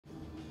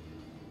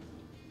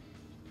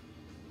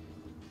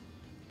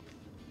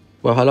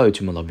Well, hello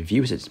to my lovely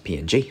viewers, it's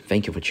PNG.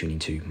 Thank you for tuning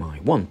to my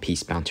One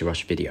Piece Bounty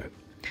Rush video.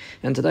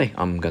 And today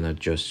I'm gonna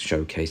just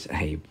showcase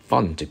a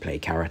fun to play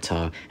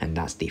character, and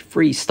that's the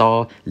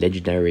 3-star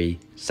Legendary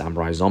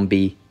Samurai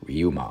Zombie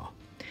RYUMA.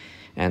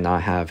 And I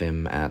have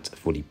him at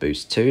fully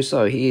boost too,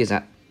 so he is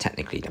at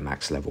technically the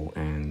max level,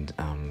 and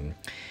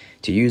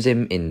to use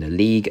him in the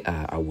league,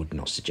 I would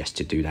not suggest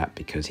to do that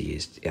because he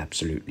is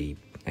absolutely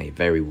a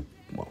very,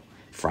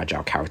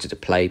 fragile character to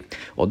play.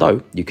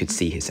 Although you could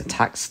see his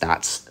attack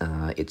stats,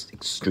 it's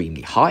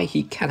extremely high.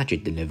 He can actually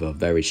deliver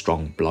very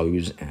strong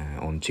blows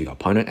onto your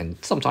opponent, and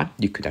sometimes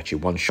you could actually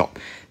one-shot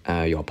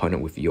your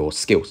opponent with your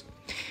skills.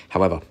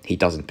 However, he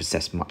doesn't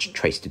possess much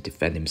traits to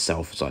defend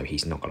himself, so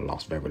he's not going to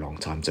last very long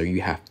time. So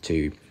you have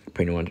to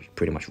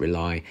pretty much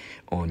rely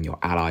on your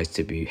allies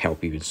to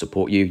help you and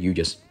support you. You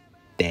just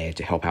there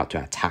to help out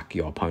to attack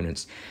your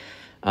opponents.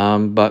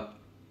 But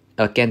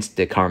against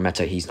the current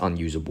meta, he's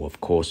unusable,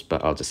 of course.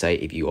 But I'll just say,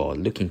 if you are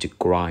looking to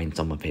grind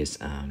some of his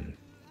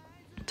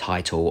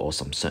title or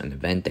some certain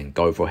event, then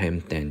go for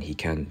him. Then he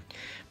can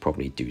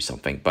probably do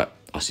something. But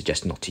I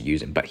suggest not to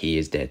use him. But he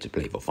is there to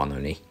play for fun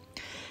only.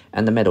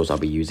 And the medals I'll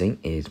be using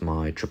is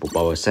my triple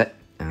boa set,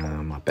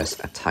 my best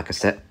attacker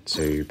set,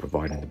 to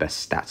provide the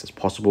best stats as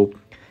possible.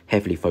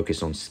 Heavily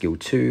focused on skill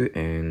 2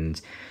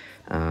 and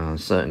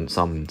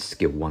some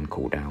skill 1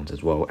 cooldowns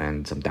as well,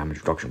 and some damage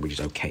reduction, which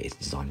is okay. It's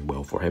designed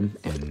well for him,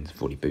 and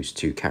fully boost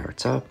 2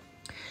 character.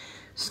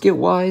 Skill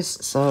wise,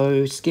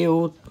 so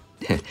skill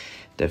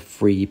the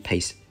free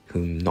pace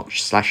whom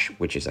notch slash,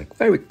 which is a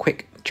very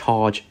quick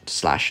charge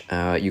slash.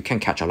 You can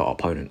catch a lot of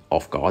opponent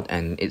off guard,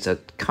 and it's a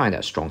kind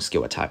of strong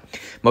skill attack.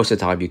 Most of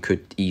the time you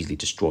could easily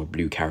destroy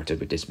blue character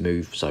with this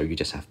move, so you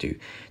just have to,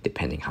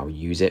 depending how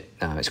you use it.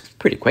 It's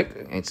pretty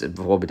quick. It's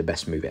probably the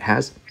best move it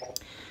has.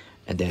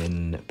 And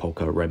then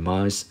Polka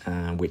Remise,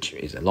 which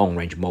is a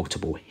long-range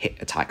multiple hit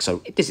attack.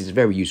 So this is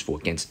very useful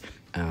against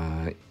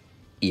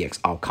EX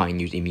Alkain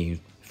use immune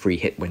free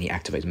hit when he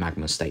activates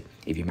Magma State.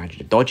 If you manage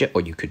to dodge it,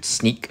 or you could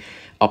sneak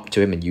up to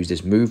him and use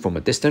this move from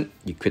a distance,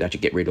 you could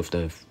actually get rid of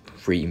the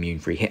free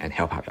hit and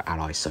help out your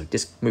allies. So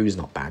this move is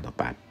not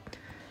bad,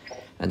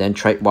 And then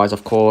trait-wise,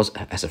 of course,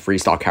 as a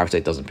 3-star character,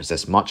 it doesn't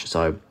possess much.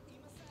 So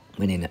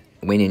when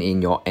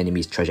in your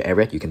enemy's treasure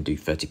area, you can do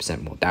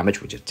 30% more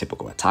damage, which is a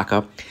typical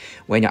attacker.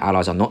 When your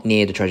allies are not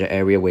near the treasure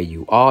area where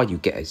you are, you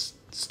get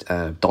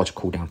a dodge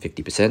cooldown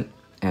 50%.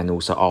 And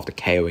also after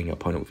KOing your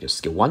opponent with your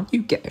skill 1,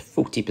 you get a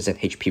 40%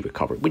 HP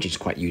recovery, which is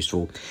quite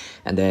useful.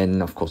 And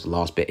then, of course, the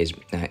last bit is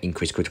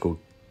increased critical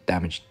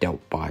damage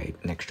dealt by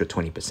an extra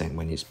 20%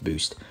 when it's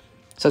boost.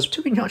 So it's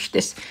pretty much,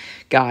 this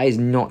guy is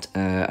not,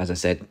 as I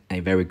said, a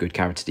very good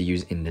character to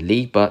use in the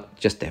league, but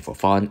just there for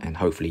fun, and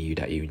hopefully you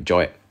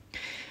enjoy it.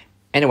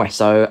 Anyway,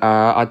 so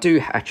I do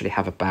actually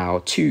have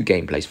about 2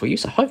 gameplays for you,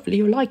 so hopefully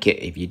you'll like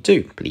it. If you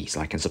do, please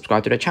like and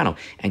subscribe to the channel.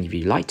 And if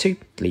you'd like to,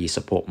 please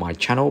support my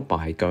channel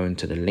by going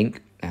to the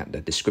link at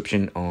the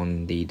description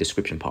on the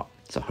description part.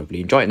 So hopefully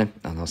you enjoy it then,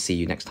 and I'll see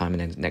you next time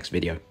in the next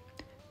video.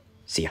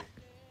 See ya.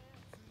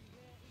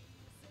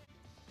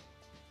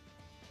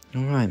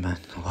 Alright, man.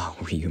 Wow,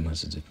 RYUMA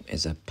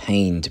is a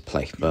pain to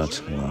play, but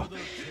well,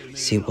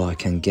 see what I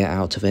can get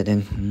out of it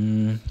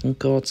then.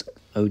 Got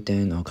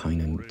Oden,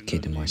 Alkain, and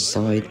Kid on my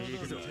side.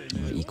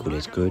 Equally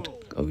as good.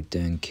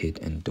 Oden, Kid,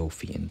 and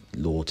Dolphy and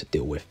Law to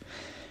deal with.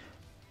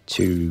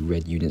 2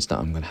 red units that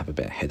I'm going to have a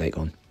bit of headache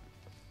on.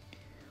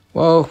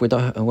 Well,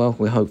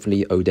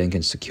 hopefully Oden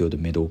can secure the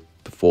middle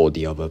before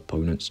the other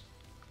opponents.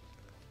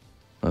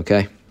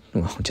 Okay,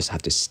 well, just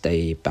have to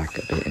stay back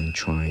a bit and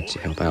try to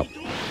help out.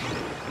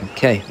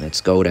 Okay,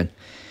 let's go then.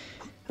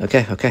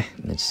 Okay,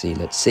 let's see.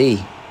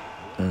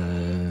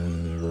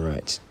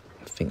 Right,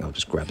 I think I'll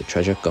just grab the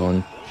treasure. Go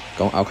on,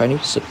 Alkain,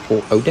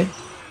 support Oden.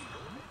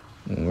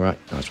 Right,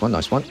 nice one.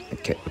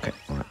 Okay,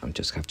 alright, I'll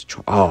just have to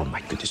try. Oh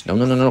my goodness,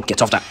 no,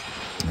 get off that.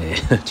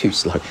 Yeah, too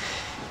slow.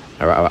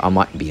 Alright, I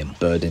might be a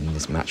burden in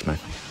this match, man.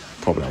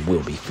 Probably I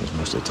will be for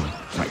most of the time.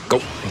 Right, go.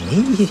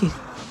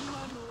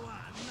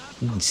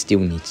 Still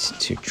needs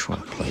to try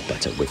and play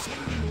better with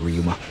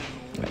RYUMA.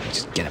 Right,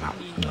 just get him out.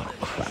 Oh,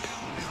 crap.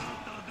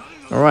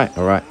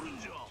 Alright.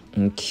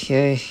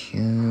 Okay,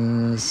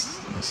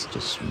 let's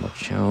just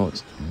watch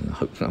out. And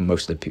hope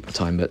most of the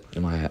time that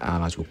my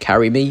allies will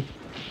carry me.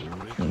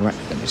 Alright,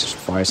 let me just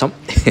fire some.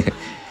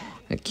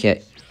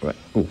 Okay, right.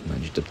 Oh,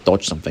 managed to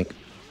dodge something.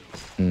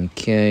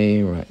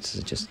 Okay, right,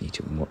 so just need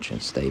to watch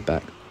and stay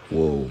back.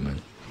 Whoa,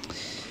 man.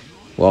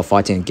 Well,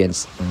 fighting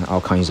against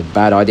Alkain is a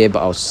bad idea, but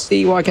I'll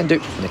see what I can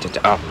do.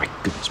 Oh my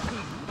goodness, man.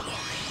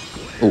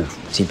 Oh,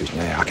 team boost.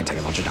 Yeah, I can take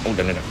advantage of that. Oh,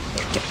 no.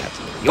 Get that.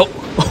 Yo!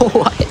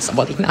 Oh, I hit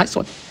somebody. Nice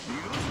one.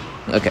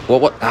 Okay,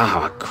 what?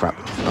 Ah, crap.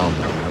 Oh,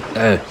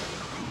 no.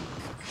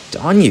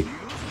 Darn you.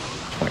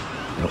 Wait,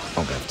 no, I'm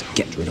going to have to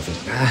get rid of him.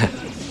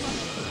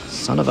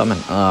 Son of a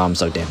man. Oh, I'm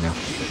so dead now.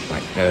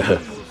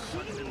 Right,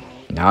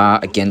 Nah,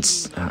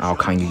 against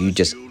Alkain, you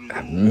just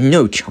have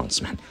no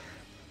chance, man.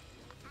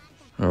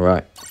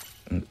 Alright.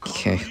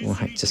 Okay,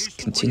 alright, just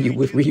continue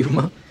with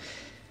RYUMA.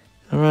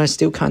 Alright,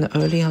 still kind of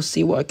early. I'll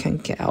see what I can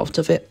get out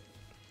of it.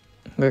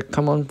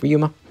 Come on,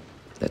 RYUMA.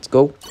 Let's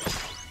go.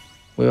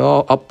 We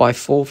are up by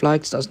 4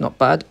 flags. That's not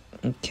bad.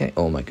 Okay.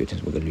 Oh my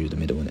goodness, we're going to lose the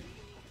middle in it.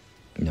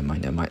 Never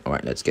mind, never mind.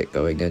 Alright, let's get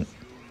going then.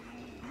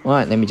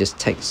 Alright, let me just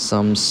take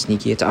some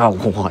sneaky attack.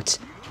 Oh, what?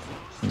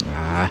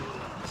 Ah.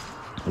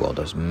 Well,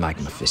 there's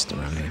magma fist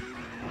around here.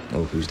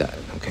 Oh, who's that?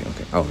 Okay,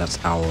 okay. Oh,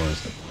 that's our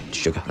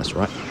sugar. That's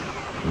right.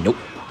 Nope.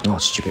 Oh,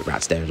 stupid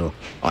rats there as well.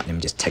 Alright, let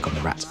me just take on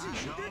the rats.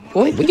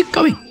 Boy, where you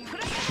going?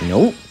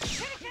 No.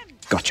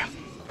 Gotcha.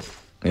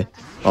 Yeah.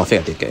 Oh, I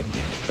think I did get him.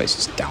 Yeah, but it's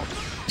just down.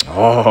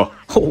 Oh,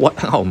 what?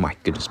 Oh my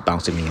goodness,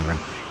 bouncing me around.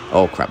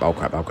 Oh crap, oh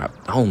crap, oh crap.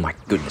 Oh my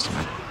goodness,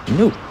 man.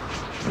 No.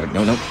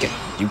 No, no, get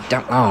you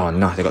down. Oh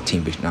no, they got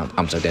team boost now.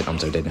 I'm so dead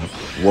now.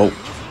 Whoa.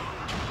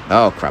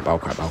 Oh crap, oh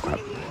crap, oh crap.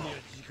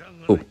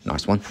 Oh,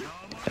 nice one.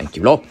 Thank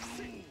you, Lord.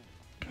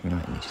 Right,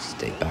 let me just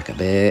stay back a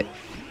bit.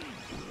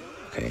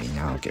 Okay,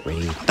 now get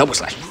ready. Double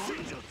slash.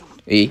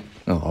 E.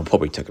 Oh, I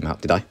probably took him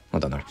out, did I? I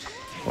don't know.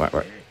 Right,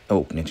 right.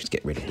 Oh, then just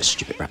get rid of the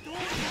stupid rat.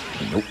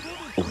 Nope.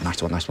 Oh,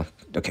 nice one, nice one.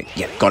 Okay,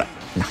 yeah, got it.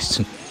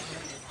 Nice.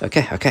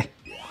 Okay, okay.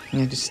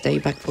 Yeah, just stay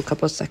back for a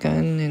couple of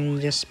seconds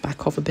and just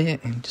back off a bit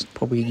and just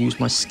probably use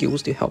my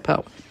skills to help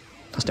out.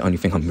 That's the only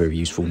thing I'm very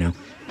useful now.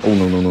 Oh,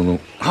 no, no, no, no.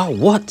 Oh,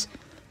 what?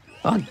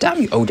 Oh,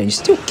 damn you. Oh, then you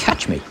still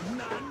catch me.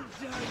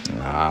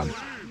 Ah,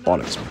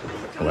 bollocks.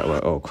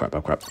 Oh, crap,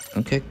 oh, crap.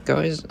 Okay,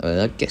 guys,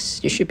 I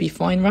guess you should be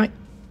fine, right?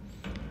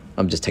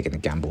 I'm just taking a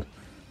gamble.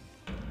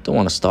 Don't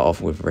want to start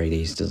off with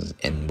Radies. Doesn't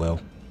end well.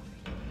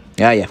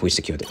 Yeah, we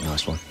secured it.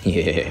 Nice one.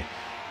 Yeah.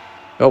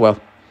 Oh, well.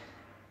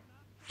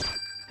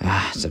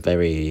 Ah, it's a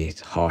very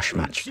harsh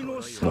match.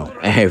 Well,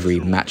 every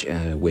match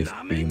with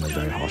RYUMA is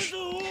very harsh.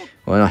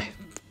 Well,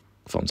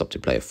 thumbs up to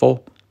player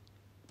 4.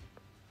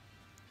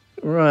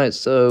 Right,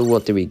 so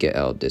what did we get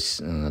out of this?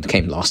 The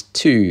game last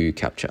 2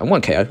 capture and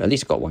 1 KO. At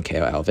least got 1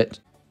 KO out of it.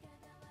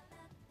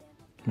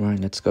 Right,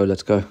 let's go,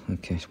 let's go.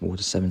 Okay,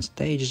 Water 7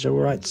 stage is the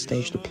right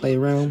stage to play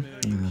around.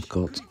 I've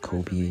got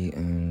Kobe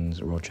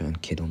and Roger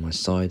and Kid on my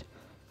side.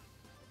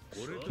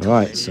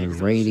 Right, so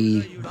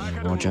Rady,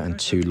 Roger and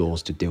 2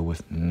 laws to deal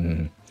with.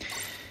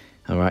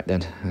 Alright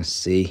then, let's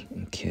see.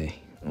 Okay,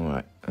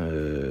 alright.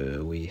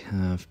 We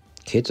have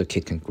Kid, so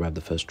Kid can grab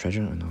the first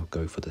treasure and I'll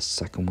go for the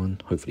second one.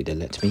 Hopefully they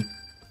let me.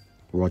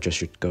 Roger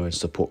should go and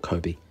support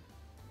Kobe.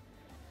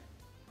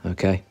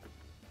 Okay.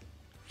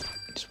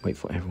 Just wait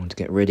for everyone to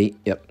get ready.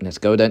 Yep, let's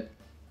go then.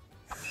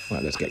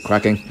 Right, let's get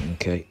cracking.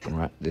 Okay,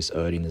 alright, this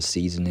early in the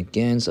season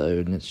again,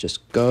 so let's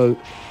just go.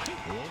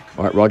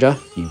 Alright, Roger,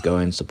 you go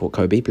and support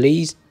Kobe,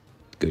 please.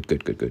 Good,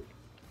 good, good, good.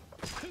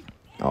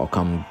 I'll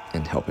come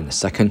and help in a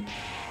second.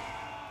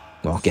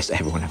 Well, I guess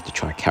everyone have to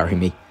try to carry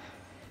me.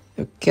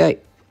 Okay.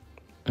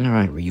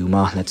 Alright,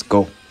 RYUMA, let's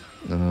go.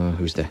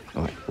 Who's there?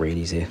 Alright,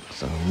 Rady's here,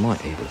 so I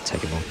might be able to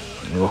take him on.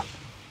 Oh.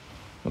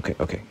 Okay,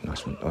 okay,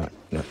 nice one. Alright,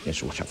 no,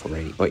 let's watch out for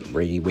Rady. Wait,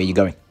 Rady, where are you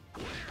going?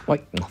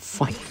 Wait, oh,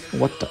 fine.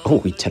 What the? Oh,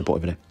 he teleported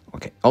over there.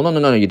 Okay. Oh, no, no,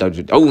 no, you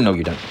don't. Oh, no,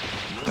 you don't.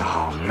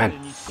 Oh, man.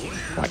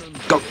 Right,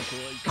 go.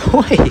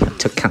 Oh, he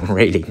took out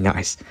Rady.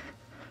 Nice.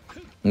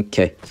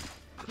 Okay.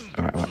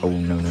 Alright, right. Oh,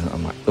 no, no, no.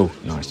 I'm like, oh,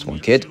 nice one,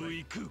 Kid.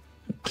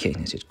 Okay,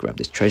 let's just grab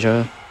this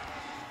treasure.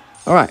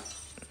 Alright.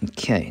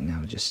 Okay,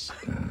 now just...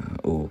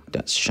 oh,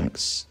 that's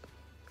Shanks.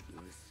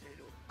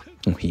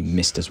 Oh, he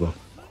missed as well.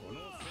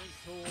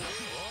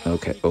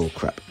 Okay, oh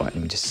crap. Right,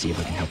 let me just see if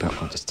I can help out.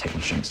 I'll just take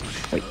on Shanks.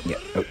 Wait, yeah.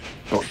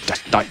 Oh,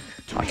 just die.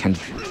 I can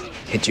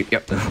hit you.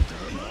 Yep.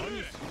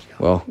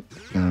 Well,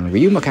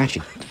 RYUMA can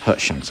actually hurt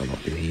Shanks a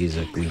lot because he is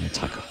a green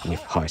attacker with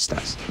high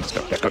stats. Let's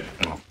go, let's go.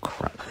 Oh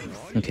crap.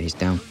 Okay, he's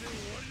down.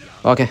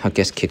 Okay, I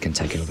guess Kid can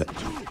take over it.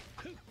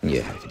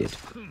 Yeah, he did.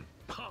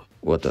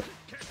 What the?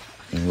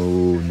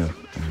 Oh no.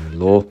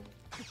 Law. Oh,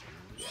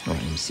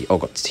 let me see. Oh,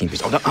 got the team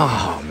boost. Oh, no.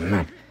 Oh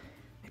man.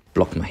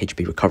 Blocked my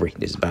HP recovery.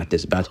 This is bad,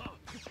 this is bad.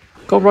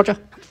 Go, Roger.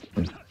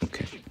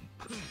 Okay.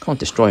 Can't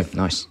destroy him.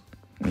 Nice.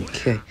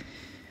 Okay.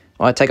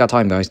 Alright, take our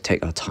time, guys.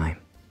 Take our time.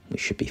 We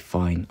should be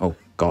fine. Oh,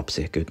 Garp's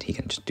here. Good. He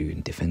can just do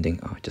in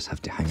defending. Oh, I just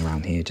have to hang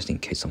around here just in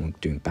case someone's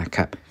doing back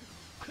cap.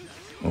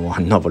 Oh,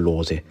 another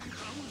Law's here.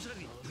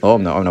 Oh,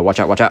 no. Oh, no. Watch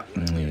out. Watch out.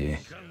 Yeah.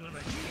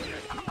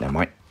 Never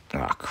mind.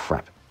 Ah,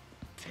 crap.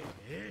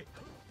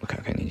 Okay,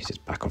 okay. I need to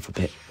just back off a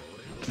bit.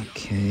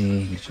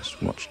 Okay. Let's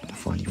just watch to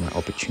find the right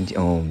opportunity.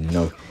 Oh,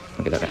 no.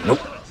 Look at that.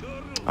 Nope.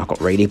 I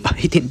got Rady, but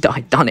he didn't die.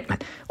 Done it, man.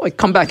 Oh,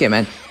 come back here,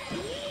 man.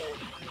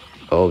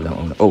 Oh, no,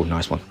 oh, no. Oh,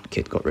 nice one.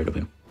 Kid got rid of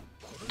him.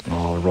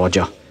 Oh,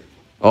 Roger.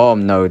 Oh,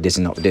 no, this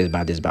is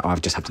bad, this is bad. I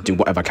just have to do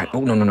whatever I can. Oh,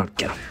 no, no, no.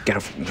 Get off, get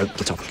off. No,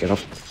 get off, get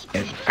off.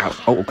 Get out.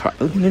 Oh, crap.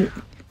 Oh, no, no.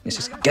 Let's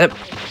just get him.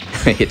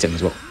 Hit him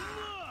as well.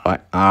 All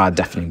right.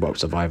 Definitely won't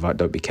survive. Right,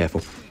 don't be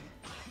careful.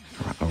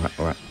 All right, all right,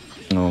 all right.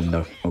 Oh,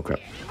 no. Oh, crap.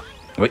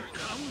 Wait.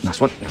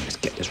 Nice one. Now let's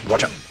get this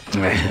Roger.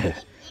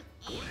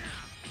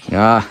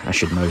 I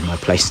should know my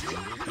place.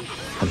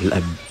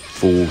 A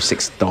full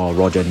 6-star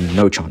Roger,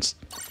 no chance.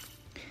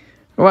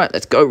 Alright,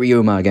 let's go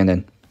RYUMA again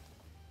then.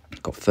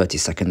 Got 30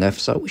 seconds left,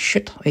 so we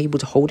should be able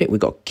to hold it. We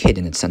got Kid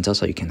in the center,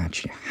 so you can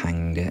actually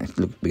hang there.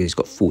 Look, because he's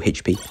got full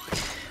HP.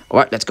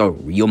 Alright, let's go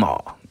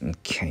RYUMA.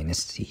 Okay,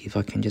 let's see if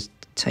I can just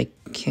take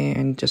care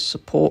and just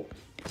support.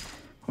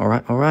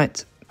 Alright,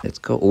 alright. Let's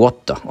go.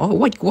 What the? Oh,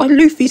 wait, why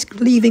Luffy's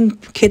leaving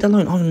Kid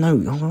alone? Oh,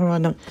 no. All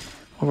right, no.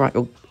 All right.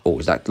 Oh,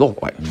 is that law?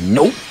 Wait,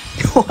 no.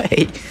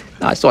 Wait.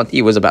 Nice one.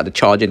 He was about to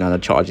charge in and I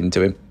charged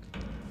into him.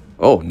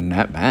 Oh,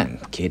 that man.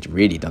 Kid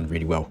really done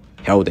really well.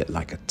 Held it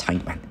like a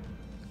tank, man.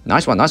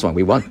 Nice one. Nice one.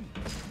 We won.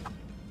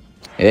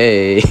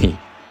 Hey.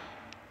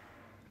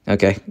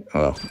 Okay.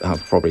 Well,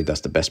 probably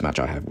that's the best match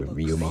I have with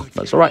Ryuma.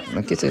 But it's all right.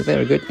 My Kid's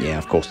very good. Yeah,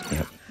 of course.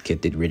 Yeah,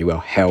 Kid did really well.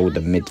 Held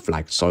the mid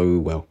flag so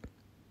well.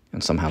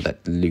 And somehow that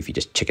Luffy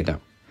just chickened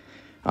out.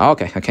 Oh,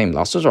 okay, I came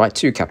last. It was alright.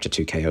 2 capture,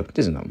 2 KO.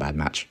 This is not a bad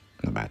match.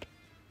 Not bad.